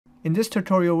In this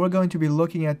tutorial, we're going to be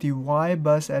looking at the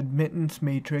Ybus admittance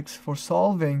matrix for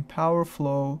solving power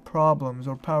flow problems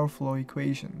or power flow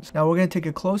equations. Now we're going to take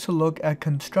a closer look at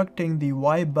constructing the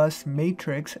Ybus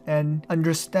matrix and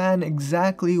understand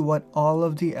exactly what all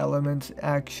of the elements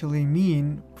actually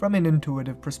mean from an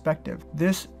intuitive perspective.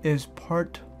 This is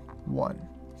part 1.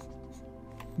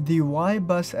 The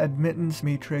Ybus admittance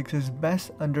matrix is best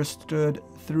understood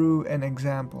through an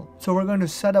example. So we're going to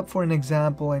set up for an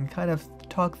example and kind of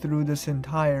talk through this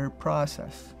entire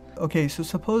process. Okay, so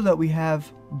suppose that we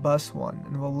have bus 1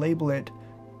 and we'll label it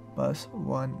bus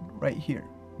 1 right here.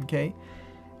 Okay,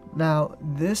 now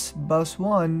this bus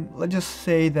 1, let's just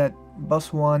say that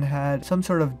bus 1 had some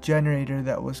sort of generator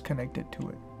that was connected to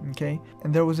it. Okay,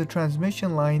 and there was a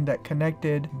transmission line that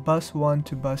connected bus 1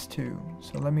 to bus 2.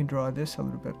 So let me draw this a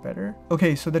little bit better.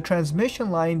 Okay, so the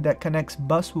transmission line that connects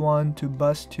bus 1 to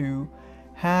bus 2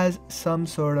 has some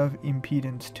sort of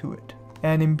impedance to it.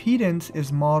 And impedance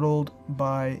is modeled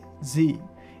by Z.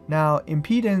 Now,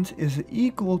 impedance is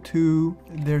equal to,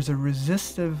 there's a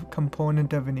resistive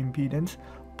component of an impedance,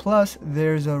 plus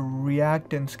there's a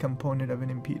reactance component of an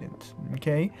impedance.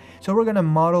 Okay, so we're going to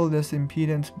model this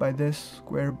impedance by this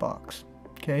square box.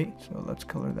 Okay, so let's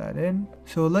color that in.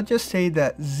 So let's just say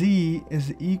that Z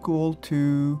is equal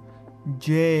to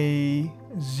J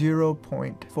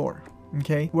 0.4.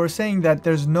 Okay, we're saying that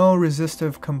there's no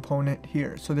resistive component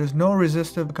here. So there's no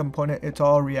resistive component, it's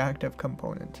all reactive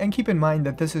components. And keep in mind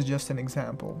that this is just an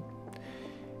example.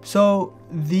 So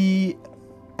the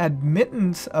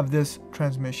admittance of this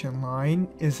transmission line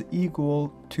is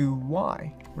equal to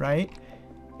Y, right?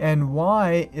 And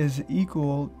Y is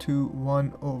equal to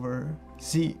 1 over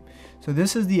Z. So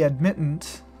this is the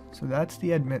admittance. So that's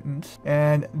the admittance.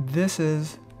 And this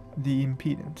is the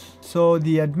impedance. So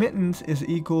the admittance is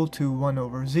equal to 1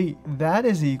 over Z. That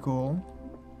is equal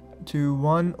to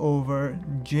 1 over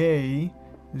J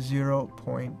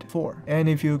 0.4. And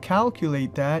if you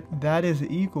calculate that, that is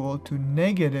equal to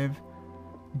negative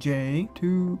J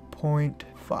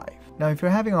 2.5. Now, if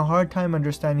you're having a hard time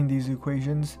understanding these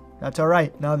equations, that's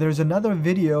alright. Now, there's another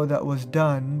video that was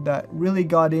done that really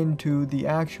got into the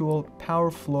actual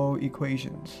power flow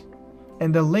equations.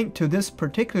 And the link to this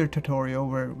particular tutorial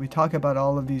where we talk about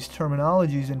all of these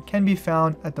terminologies and can be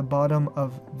found at the bottom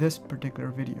of this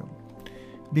particular video.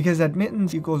 Because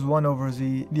admittance equals 1 over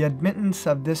Z, the admittance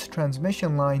of this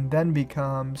transmission line then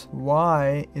becomes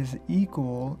Y is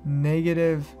equal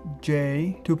negative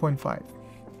J 2.5.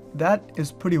 That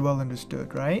is pretty well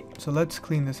understood, right? So let's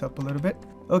clean this up a little bit.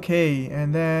 Okay,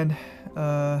 and then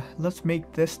let's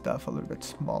make this stuff a little bit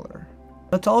smaller.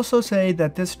 Let's also say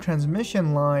that this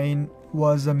transmission line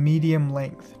was a medium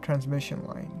length transmission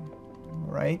line,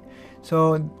 right?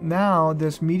 So now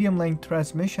this medium length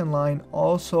transmission line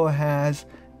also has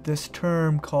this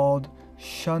term called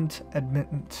shunt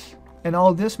admittance. And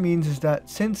all this means is that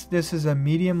since this is a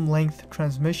medium length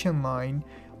transmission line,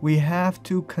 we have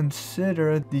to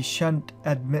consider the shunt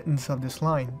admittance of this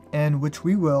line, and which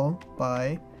we will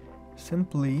by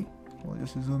simply, we'll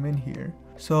just zoom in here.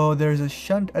 So there's a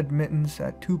shunt admittance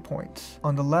at 2 points,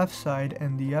 on the left side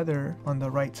and the other on the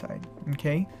right side.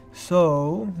 Okay,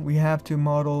 so we have to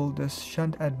model this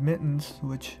shunt admittance,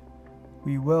 which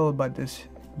we will by this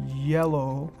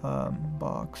yellow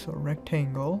box or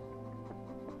rectangle.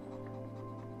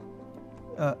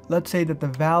 Let's say that the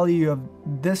value of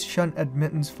this shunt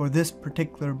admittance for this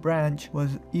particular branch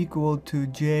was equal to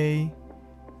J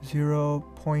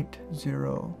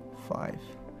 0.05.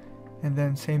 And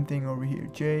then same thing over here,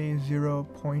 J 0.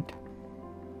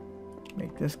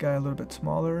 Make this guy a little bit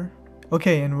smaller.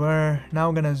 Okay, and we're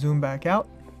now gonna zoom back out.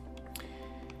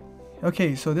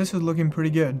 Okay, so this is looking pretty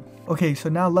good. Okay, so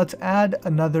now let's add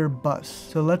another bus.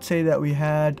 So let's say that we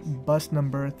had bus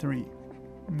number 3.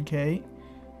 Okay,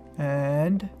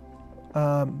 and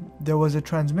there was a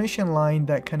transmission line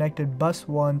that connected bus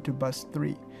 1 to bus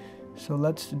 3. So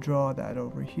let's draw that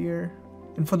over here.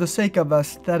 And for the sake of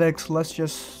aesthetics, let's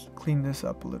just clean this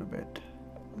up a little bit.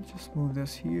 Let's just move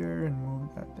this here and move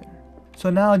that there. So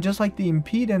now, just like the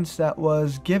impedance that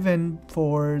was given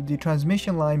for the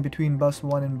transmission line between bus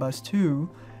 1 and bus 2,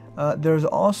 there's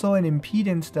also an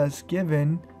impedance that's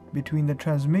given between the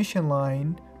transmission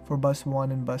line for bus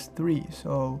 1 and bus 3.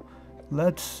 So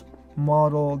let's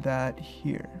model that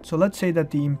here. So let's say that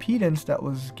the impedance that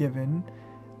was given,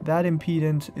 that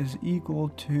impedance is equal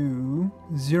to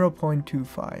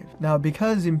 0.25. Now,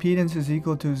 because impedance is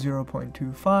equal to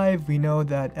 0.25, we know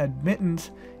that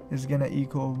admittance is going to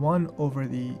equal 1 over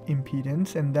the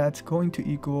impedance, and that's going to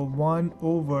equal 1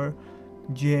 over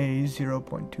J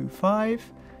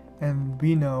 0.25, and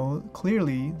we know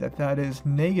clearly that that is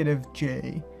negative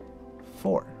J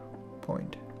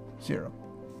 4.5. 0.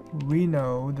 We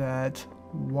know that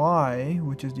Y,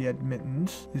 which is the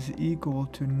admittance, is equal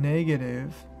to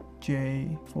negative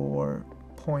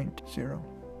J4.0.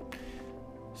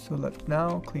 So let's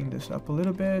now clean this up a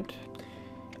little bit.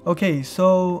 Okay,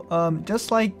 so just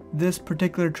like this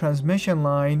particular transmission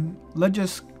line, let's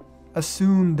just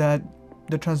assume that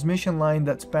the transmission line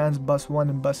that spans bus 1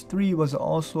 and bus 3 was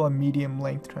also a medium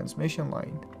length transmission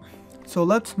line. So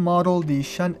let's model the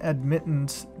shunt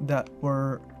admittance that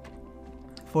were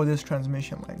for this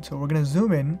transmission line. So we're going to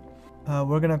zoom in.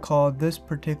 We're going to call this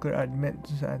particular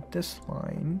admittance at this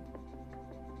line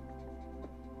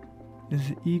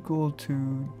is equal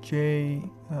to J0.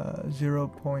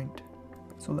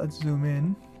 So let's zoom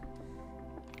in.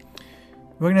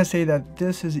 We're going to say that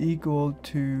this is equal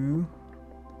to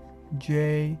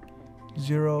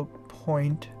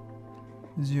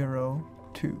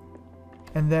J0.02.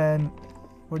 And then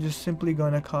we're just simply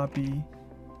going to copy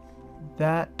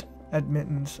that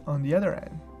admittance on the other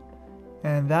end.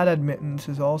 And that admittance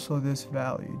is also this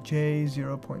value,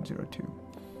 J0.02.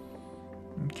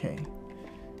 Okay.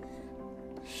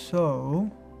 So,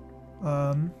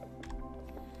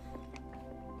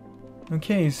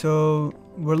 okay, so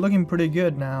we're looking pretty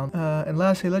good now. And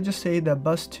lastly, let's just say that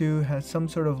bus 2 has some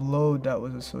sort of load that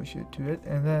was associated to it.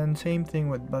 And then same thing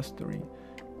with bus 3.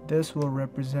 This will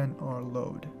represent our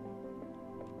load.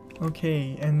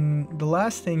 Okay, and the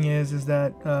last thing is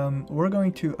that we're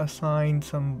going to assign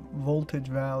some voltage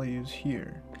values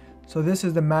here. So this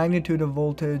is the magnitude of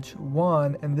voltage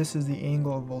 1, and this is the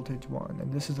angle of voltage 1,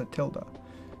 and this is a tilde.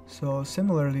 So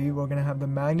similarly, we're going to have the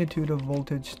magnitude of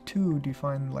voltage 2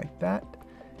 defined like that,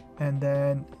 and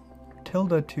then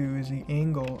tilde 2 is the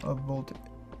angle of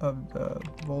the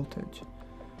voltage.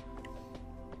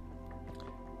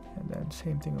 And then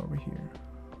same thing over here.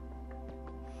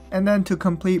 And then to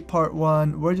complete part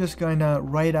 1, we're just going to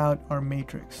write out our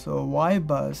matrix. So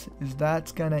Ybus is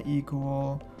that's going to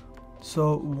equal,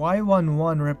 so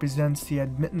Y11 represents the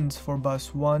admittance for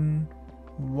bus 1,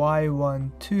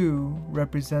 Y12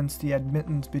 represents the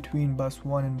admittance between bus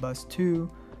 1 and bus 2,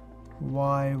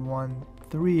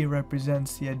 Y13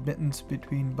 represents the admittance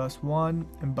between bus 1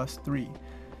 and bus 3.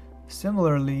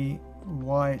 Similarly,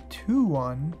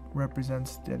 Y21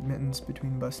 represents the admittance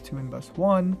between bus 2 and bus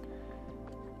 1,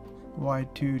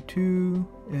 Y22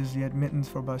 is the admittance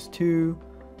for bus 2,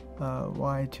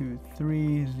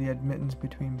 Y23 is the admittance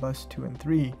between bus 2 and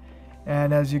 3.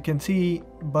 And as you can see,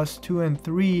 bus 2 and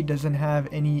 3 doesn't have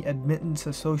any admittance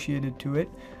associated to it,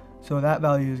 so that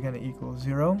value is going to equal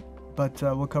 0, but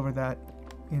we'll cover that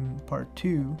in part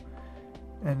 2.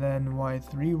 And then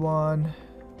Y31,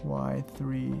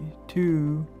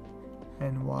 Y32,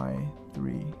 and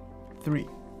Y33.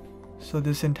 So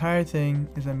this entire thing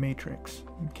is a matrix,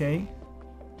 okay?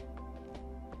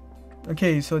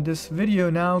 Okay, so this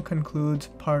video now concludes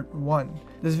part 1.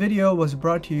 This video was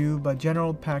brought to you by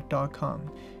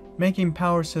GeneralPack.com, making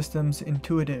power systems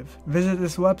intuitive. Visit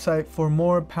this website for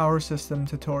more power system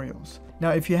tutorials. Now,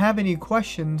 if you have any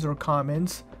questions or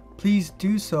comments, please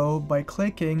do so by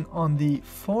clicking on the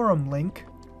forum link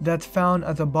that's found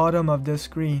at the bottom of this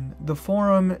screen. The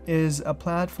forum is a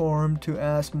platform to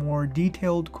ask more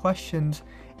detailed questions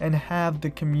and have the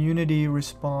community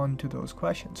respond to those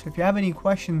questions. So if you have any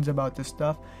questions about this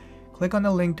stuff, click on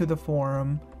the link to the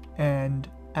forum and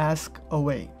ask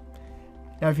away.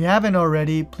 Now, if you haven't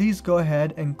already, please go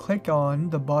ahead and click on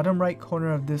the bottom right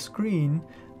corner of this screen.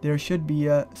 There should be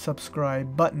a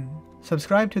subscribe button.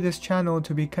 Subscribe to this channel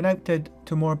to be connected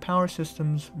to more power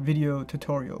systems video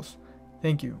tutorials.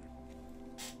 Thank you.